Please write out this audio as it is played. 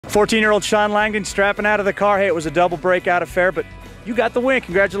14-year-old Shawn Langdon strapping out of the car. Hey, it was a double breakout affair, but you got the win.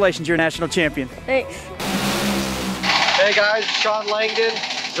 Congratulations, you're a national champion. Thanks. Hey guys, Shawn Langdon,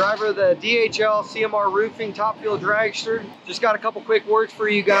 driver of the DHL CMR Roofing Top Fuel Dragster. Just got a couple quick words for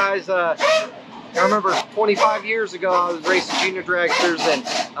you guys. I remember 25 years ago I was racing junior dragsters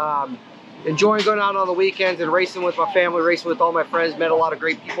and enjoying going out on the weekends and racing with my family, racing with all my friends, met a lot of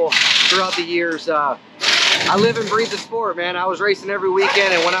great people throughout the years. I live and breathe the sport, man. I was racing every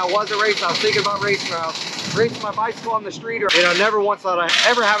weekend, and when I wasn't racing, I was thinking about racing. I was racing my bicycle on the street, or never once thought I'd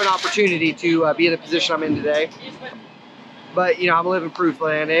ever have an opportunity to be in the position I'm in today. But I'm living proof,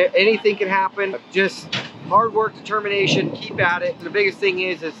 man. Anything can happen. Just hard work, determination, keep at it. And the biggest thing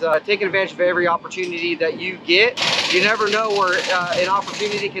is taking advantage of every opportunity that you get. You never know where an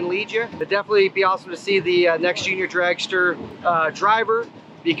opportunity can lead you. It'd definitely be awesome to see the next junior dragster driver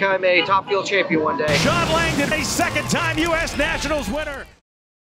become a Top Fuel champion one day. Shawn Langdon, a second-time U.S. Nationals winner.